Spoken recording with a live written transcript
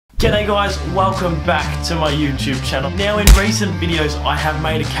G'day guys, welcome back to my YouTube channel. Now in recent videos I have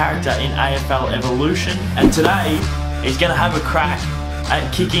made a character in AFL Evolution, and today he's going to have a crack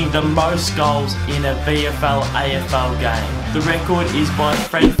at kicking the most goals in a VFL AFL game. The record is by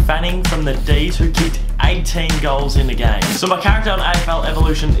Fred Fanning from the D's, who kicked 18 goals in the game. So my character on AFL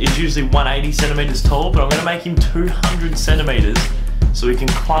Evolution is usually 180 centimeters tall, but I'm going to make him 200 centimeters so he can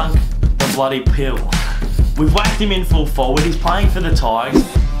clunk the bloody pill. We've whacked him in full forward. He's playing for the Tigers.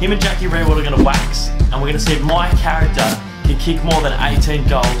 Him and Jackie Rewald are going to wax, and we're going to see if my character can kick more than 18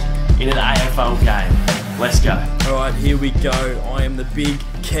 goals in an AFL game. Let's go. Alright, here we go. I am the big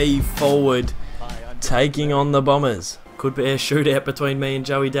key forward taking on the Bombers. Could be a shootout between me and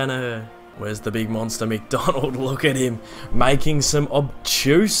Joey Danaher. Where's the big monster McDonald? Look at him making some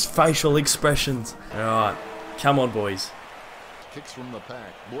obtuse facial expressions. Alright, come on boys. Kicks from the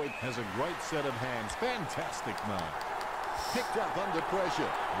pack. Boyd has a great set of hands. Fantastic mark. Picked up under pressure.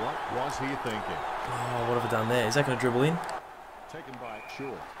 What was he thinking? Oh, what have I done there? Is that going to dribble in? Taken by sure.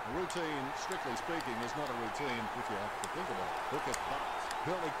 A routine, strictly speaking, is not a routine if you have to think about it. Look at that.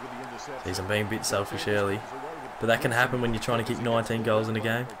 Burlick with the interception. Jeez, I'm being a bit selfish early. But that can happen when you're trying to kick 19 goals in a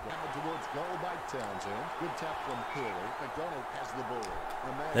game.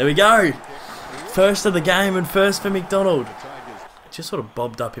 There we go. First of the game and first for McDonald. It just sort of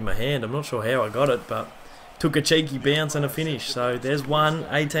bobbed up in my hand. I'm not sure how I got it, but took a cheeky bounce and a finish. So there's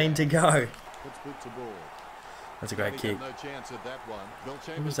 18 to go. That's a great kick.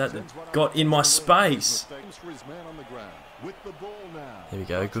 What was that got in my space? There we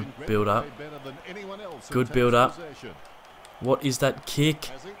go. Good build up. Good build up. What is that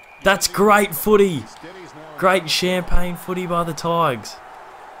kick? That's great footy. Great champagne footy by the Tigers.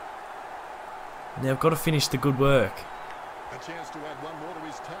 Now I've got to finish the good work.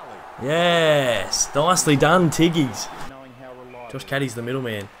 Yes, nicely done, Tiggies. Josh Caddy's the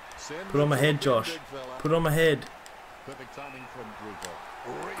middleman. Put on my head, Josh. Put on my head.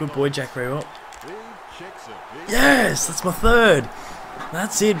 Good boy, Jack Rewalt. Yes, that's my third.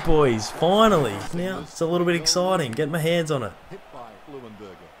 That's it, boys. Finally. Now it's a little bit exciting. Get my hands on it.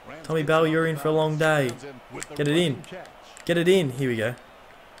 Tommy Bell, you're in for a long day. Get it in. Get it in. Here we go.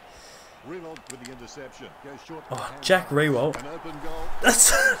 Oh, Jack Rewalt.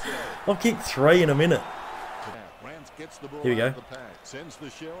 That's I'll kick 3 in a minute. Here we go.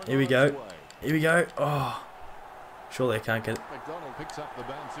 Here we go. Here we go. Oh, surely I can't get it.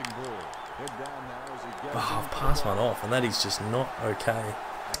 Oh, I've passed one off, and that is just not okay.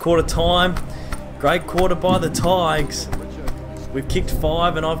 Quarter time. Great quarter by the Tigers. We've kicked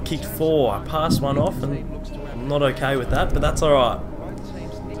 5 and I've kicked 4. I passed one off, and I'm not okay with that, but that's alright.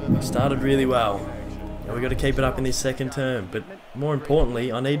 Started really well. Now we've got to keep it up in this second term, but more importantly,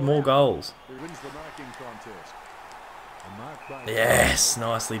 I need more goals. Yes,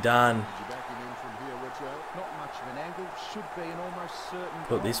 nicely done.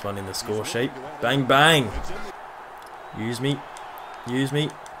 Put this one in the score sheet. Bang, bang. Use me. Use me.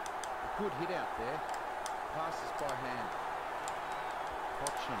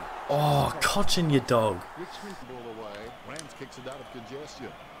 Oh, Cochin, you dog.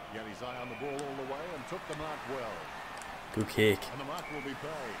 Good kick.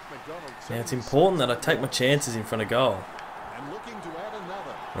 Now it's important that I take my chances in front of goal.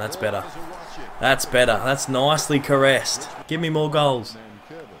 That's better. That's better. That's nicely caressed. Give me more goals.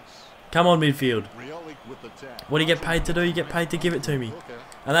 Come on, midfield. What do you get paid to do? You get paid to give it to me.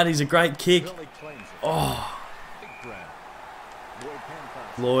 And that is a great kick. Oh.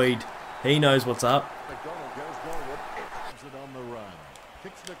 Lloyd. He knows what's up.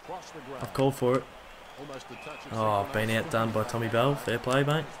 I've called for it. Oh, I've been outdone by Tommy Bell. Fair play,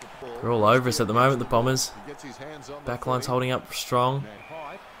 mate. They're all over us at the moment, the Bombers. Backline's holding up strong.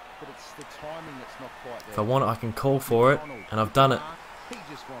 If I want it, I can call for it. And I've done it.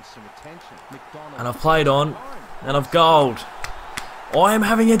 And I've played on. And I've goaled. I am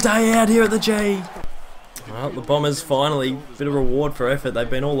having a day out here at the G. Well, the Bombers finally, bit of reward for effort. They've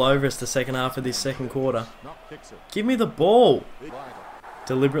been all over us the second half of this second quarter. Give me the ball.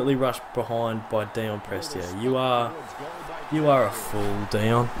 Deliberately rushed behind by Dion Prestia. You are a fool,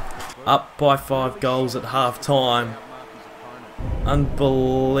 Dion. Up by 5 goals at half time.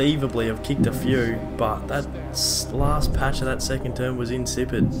 Unbelievably, I've kicked a few, but that last patch of that second term was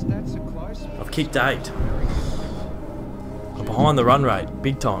insipid. I've kicked 8. I'm behind the run rate,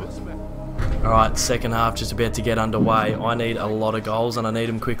 big time. Alright, second half just about to get underway. I need a lot of goals and I need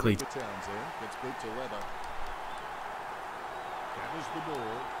them quickly.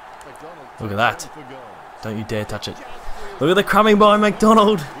 Look at that. Don't you dare touch it. Look at the crumbing by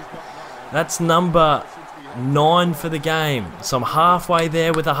McDonald. That's number 9 for the game. So I'm halfway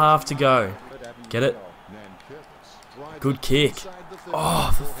there with a half to go. Get it? Good kick.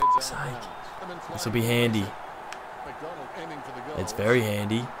 Oh, for fuck's sake. This will be handy. It's very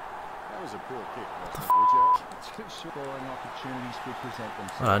handy.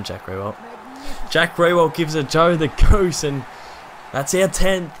 Well done, Jack Riewoldt. Jack Riewoldt gives it Joe the Goose, and that's our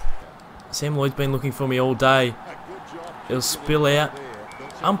 10th. Sam Lloyd's been looking for me all day. It'll spill out.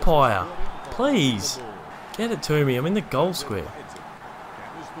 Umpire, please. Get it to me. I'm in the goal square.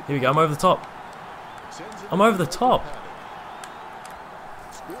 Here we go. I'm over the top. I'm over the top.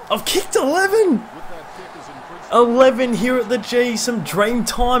 I've kicked 11. 11 here at the G. Some dream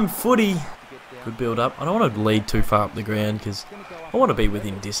time footy. Good build up. I don't want to lead too far up the ground because I want to be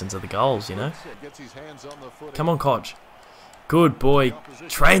within distance of the goals, you know. Come on, Koch. Good boy,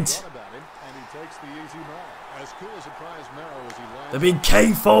 Trent. The big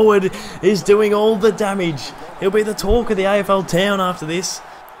key forward is doing all the damage. He'll be the talk of the AFL town after this.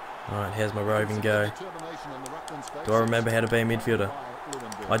 Alright, how's my roving go? Do I remember how to be a midfielder?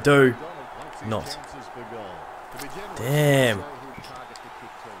 I do. Not. Damn.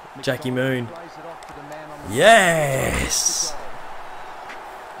 Jackie Moon. Yes!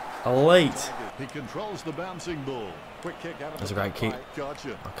 Elite. He controls the bouncing ball. Quick kick out of That's a great kick.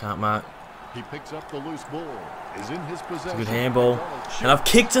 Gotcha. I can't mark. He picks up the loose ball. Is in his possession. It's a good handball. And I've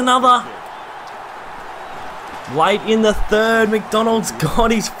kicked another. Late in the third, McDonald's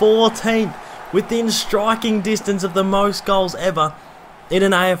got his 14th within striking distance of the most goals ever in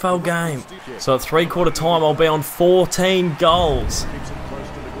an AFL game. So at 3/4 time, I'll be on 14 goals.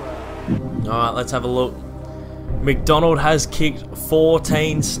 Alright, let's have a look. McDonald has kicked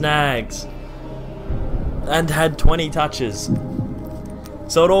 14 snags and had 20 touches.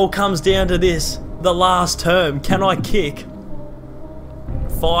 So it all comes down to this, the last term. Can I kick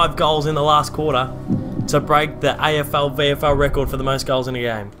 5 goals in the last quarter to break the AFL VFL record for the most goals in a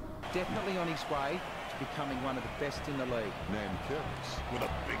game? Definitely on his way to becoming one of the best in the league. With a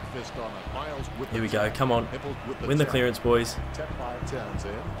big fist on it. Miles with Here we go, come on. Win the clearance, boys.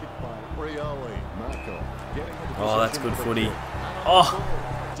 Oh, that's good footy. Oh,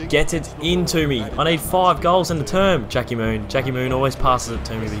 get it into me. I need 5 goals in the term. Jackie Moon. Jackie Moon always passes it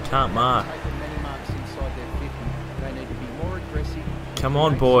to me, but he can't mark. Come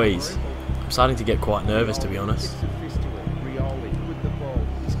on, boys. I'm starting to get quite nervous, to be honest.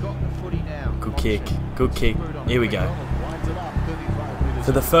 Good kick. Good kick. Here we go.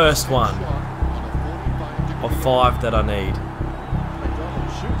 For the first one of 5 that I need.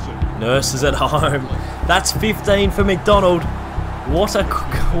 Nurses at home. That's 15 for McDonald. What a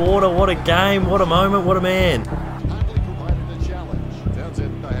quarter, what a game, what a moment, what a man.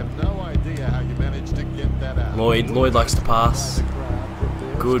 Lloyd likes to pass.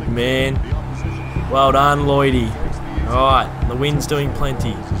 Good man. Well done, Lloydie. Alright, the wind's doing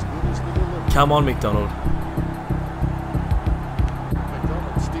plenty. Come on, McDonald.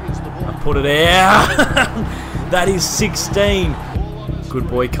 I put it out. That is 16. Good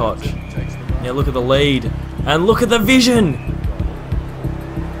boy, Koch. Now look at the lead. And look at the vision.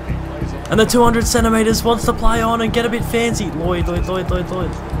 And the 200 centimetres wants to play on and get a bit fancy. Lloyd. I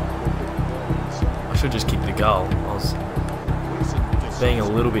should just kick the goal. I was being a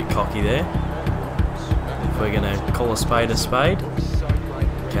little bit cocky there. If we're going to call a spade.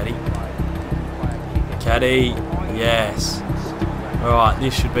 Caddy. Yes. Alright,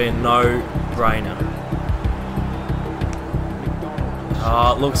 this should be a no-brainer.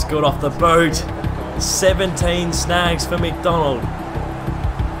 Oh, it looks good off the boot. 17 snags for McDonald.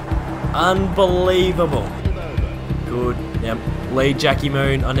 Unbelievable. Good. Yep. Lead Jackie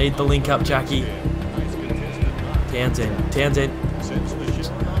Moon. I need the link up, Jackie. Townsend.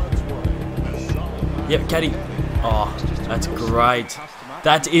 Yep, Caddy. Oh, that's great.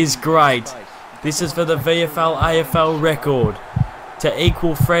 That is great. This is for the VFL AFL record to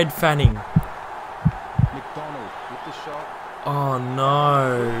equal Fred Fanning. Oh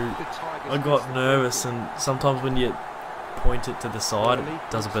no. I got nervous, and sometimes when you point it to the side it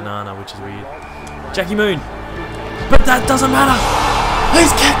does a banana, which is weird. Jackie Moon. But that doesn't matter.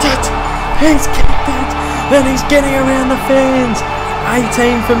 He's kicked it. And he's getting around the fans.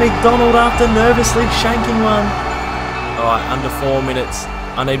 18 for McDonald after nervously shanking one. Alright, under 4 minutes.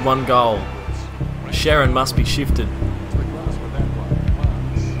 I need 1 goal. Sharon must be shifted.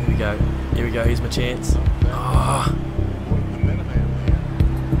 Here we go. Here's my chance.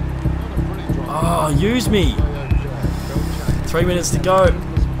 Oh, use me. 3 minutes to go.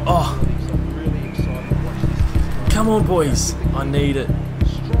 Oh. Come on, boys. I need it.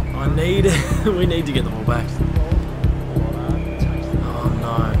 We need to get the ball back. Oh,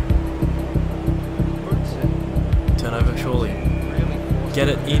 no. Get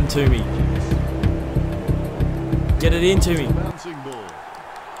it into me. Get it into me. Bouncing ball.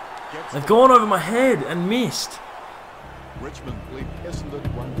 They've gone over my head and missed. Richmond lead Essendon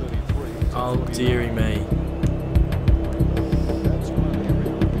 133. Oh, dearie me. That's one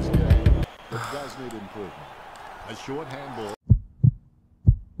area of this game that does need improvement. A short handball.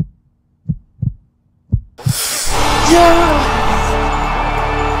 Yeah!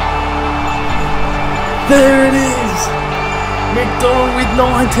 There it is! McDonald with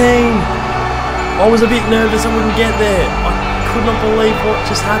 19! I was a bit nervous I wouldn't get there. I could not believe what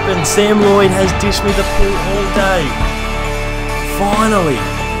just happened. Sam Lloyd has dished me the pool all day. Finally!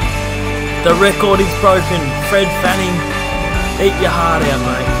 The record is broken. Fred Fanning, eat your heart out,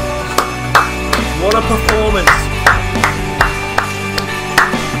 mate. What a performance!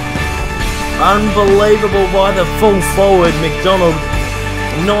 Unbelievable by the full forward McDonald.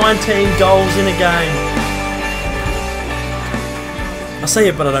 19 goals in a game. I see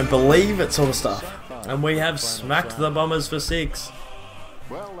it but I don't believe it sort of stuff. And we have smacked the Bombers for 6.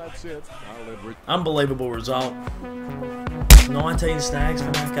 Well, that's it. Unbelievable result. 19 snags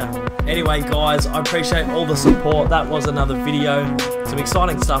for Macca. Anyway guys, I appreciate all the support. That was another video. Some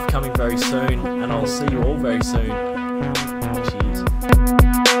exciting stuff coming very soon. And I'll see you all very soon.